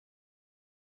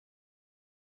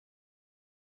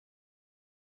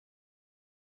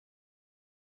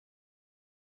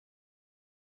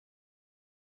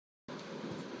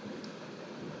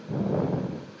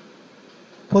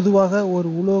பொதுவாக ஒரு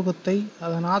உலோகத்தை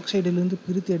அதன் ஆக்சைடிலிருந்து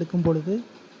பிரித்து எடுக்கும் பொழுது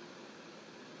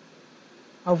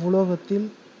அவ்வுலோகத்தில்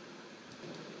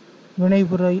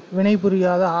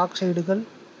வினைபுரியாத ஆக்சைடுகள்,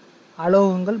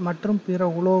 அலோகங்கள் மற்றும் பிற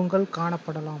உலோகங்கள்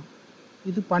காணப்படலாம்.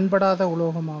 இது பண்படாத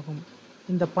உலோகமாகும்.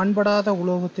 இந்த பண்படாத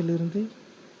உலோகத்திலிருந்து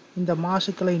இந்த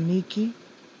மாசுக்களை நீக்கி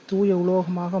தூய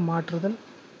உலோகமாக மாற்றுதல்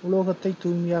உலோகத்தை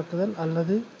தூய்மையாக்குதல்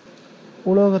அல்லது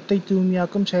உலோகத்தை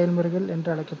தூய்மையாக்கும் செயல்முறைகள் என்று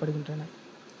அழைக்கப்படுகின்றன.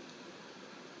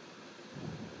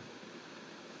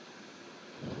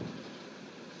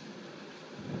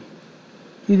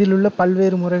 இதிலுள்ள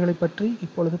பல்வேறு முறைகளை பற்றி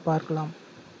இப்பொழுது பார்க்கலாம்.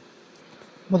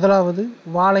 முதலாவது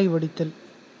வாலை வடித்தல்.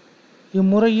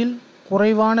 இம்முறையில்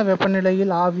குறைவான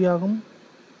வெப்பநிலையில் ஆவியாகும்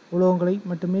உலோகங்களை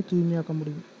மட்டுமே தூய்மையாக்க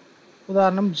முடியும்.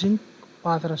 உதாரணம் ஜிங்க்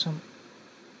பாதரசம்.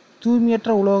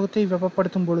 தூய்மையற்ற உலோகத்தை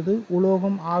வெப்பப்படுத்தும் பொழுது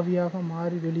உலோகம் ஆவியாக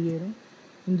மாறி வெளியேறும்.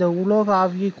 இந்த உலோக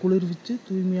ஆவியை குளிர்வித்து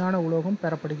தூய்மையான உலோகம்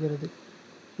பெறப்படுகிறது.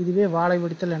 இதுவே வாலை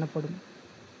வடித்தல் எனப்படும்.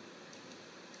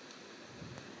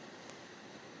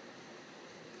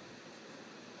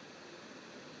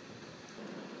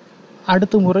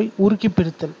 அடுத்த முறை உருக்கி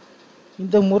பிரித்தல்.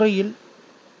 இந்த முறையில்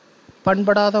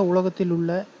பண்படாத உலோகத்தில்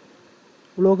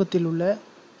உள்ள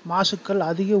மாசுக்கள்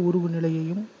அதிக உருகு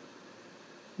நிலையையும்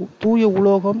தூய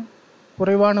உலோகம்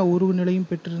குறைவான உருகு நிலையும்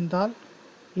பெற்றிருந்தால்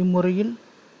இம்முறையில்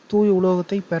தூய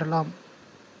உலோகத்தை பெறலாம்.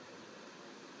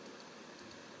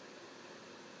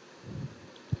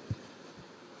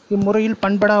 இம்முறையில்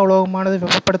பண்படா உலோகமானது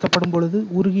வெப்பப்படுத்தப்படும் பொழுது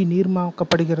உருகி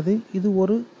நீர்மாக்கப்படுகிறது. இது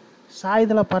ஒரு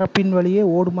சாய்தள பரப்பின் வழியே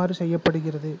ஓடுமாறு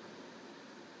செய்யப்படுகிறது.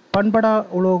 பண்படா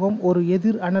உலோகம் ஒரு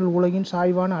எதிர் அனல் உலையின்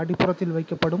சாய்வான அடிப்புறத்தில்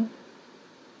வைக்கப்படும்.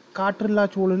 காற்றில்லா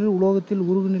சூழலில் உலோகத்தில்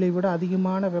உருகுநிலை விட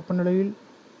அதிகமான வெப்பநிலையில்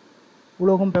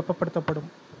உலோகம் வெப்பப்படுத்தப்படும்.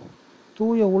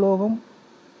 தூய உலோகம்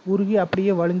உருகி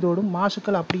அப்படியே வழிந்தோடும்.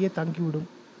 மாசுக்கள் அப்படியே தங்கிவிடும்.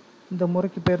 இந்த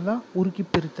முறைக்கு பேர் தான் உருக்கி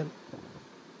பிரித்தல்.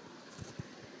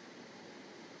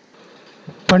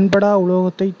 பண்படா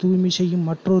உலோகத்தை தூய்மை செய்யும்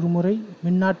மற்றொரு முறை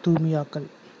மின்னாற் தூய்மையாக்கல்.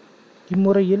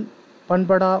 இம்முறையில்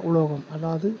பண்படா உலோகம்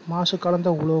அதாவது மாசு கலந்த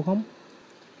உலோகம்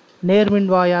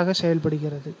நேர்மின்வாயாக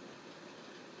செயல்படுகிறது.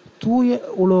 தூய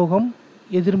உலோகம்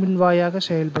எதிர்மின்வாயாக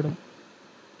செயல்படும்.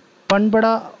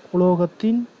 பண்படா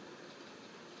உலோகத்தின்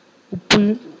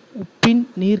உப்பின்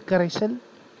நீர் கரைசல்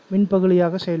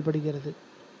மின்பகுளியாக செயல்படுகிறது.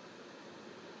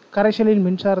 கரைசலில்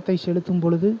மின்சாரத்தை செலுத்தும்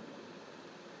பொழுது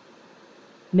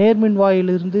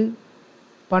நேர்மின்வாயிலிருந்து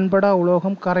பண்படா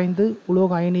உலோகம் கரைந்து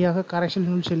உலோக அயனியாக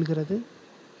கரைசலினுள் செல்கிறது.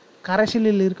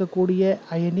 கரைசலில் இருக்கக்கூடிய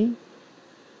அயனி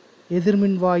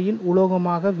எதிர்மின்வாயில்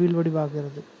உலோகமாக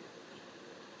வீழ்வடிவாகிறது.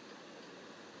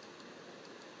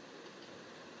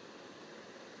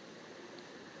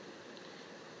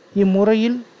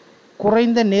 இம்முறையில்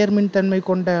குறைந்த நேர்மின்தன்மை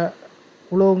கொண்ட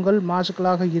உலோகங்கள்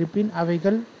மாசுக்களாக இருப்பின்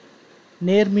அவைகள்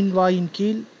நேர்மின்வாயின்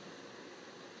கீழ்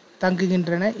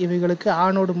தங்குகின்றன. இவைகளுக்கு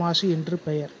ஆனோடு மாசு என்று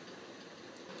பெயர்.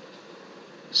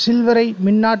 சில்வரை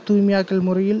மின்னாற் தூய்மையாக்கல்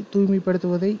முறையில்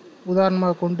தூய்மைப்படுத்துவதை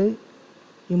உதாரணமாக கொண்டு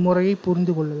இம்முறையை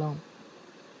புரிந்து கொள்ளலாம்.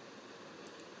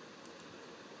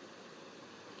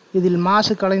 இதில்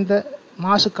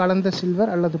மாசு கலந்த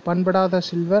சில்வர் அல்லது பண்படாத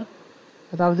சில்வர்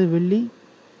அதாவது வெள்ளி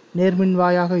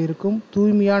நேர்மின்வாயாக இருக்கும்.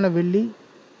 தூய்மையான வெள்ளி.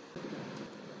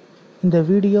 இந்த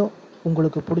வீடியோ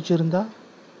உங்களுக்கு பிடிச்சிருந்தா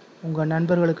உங்கள்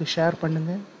நண்பர்களுக்கு ஷேர்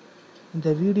பண்ணுங்கள். இந்த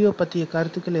வீடியோ பற்றிய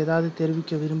கருத்துக்கள் ஏதாவது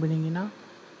தெரிவிக்க விரும்பினீங்கன்னா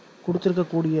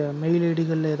கொடுத்துருக்கக்கூடிய மெயில்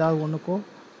ஐடிகளில் ஏதாவது ஒன்றுக்கோ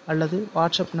அல்லது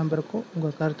வாட்ஸ்அப் நம்பருக்கோ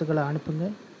உங்கள் கருத்துக்களை அனுப்புங்க.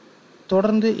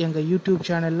 தொடர்ந்து எங்கள் யூடியூப்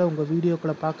சேனலில் உங்கள்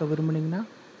வீடியோக்களை பார்க்க விரும்புனீங்கன்னா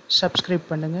சப்ஸ்கிரைப்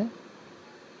பண்ணுங்கள்.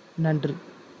 நன்றி.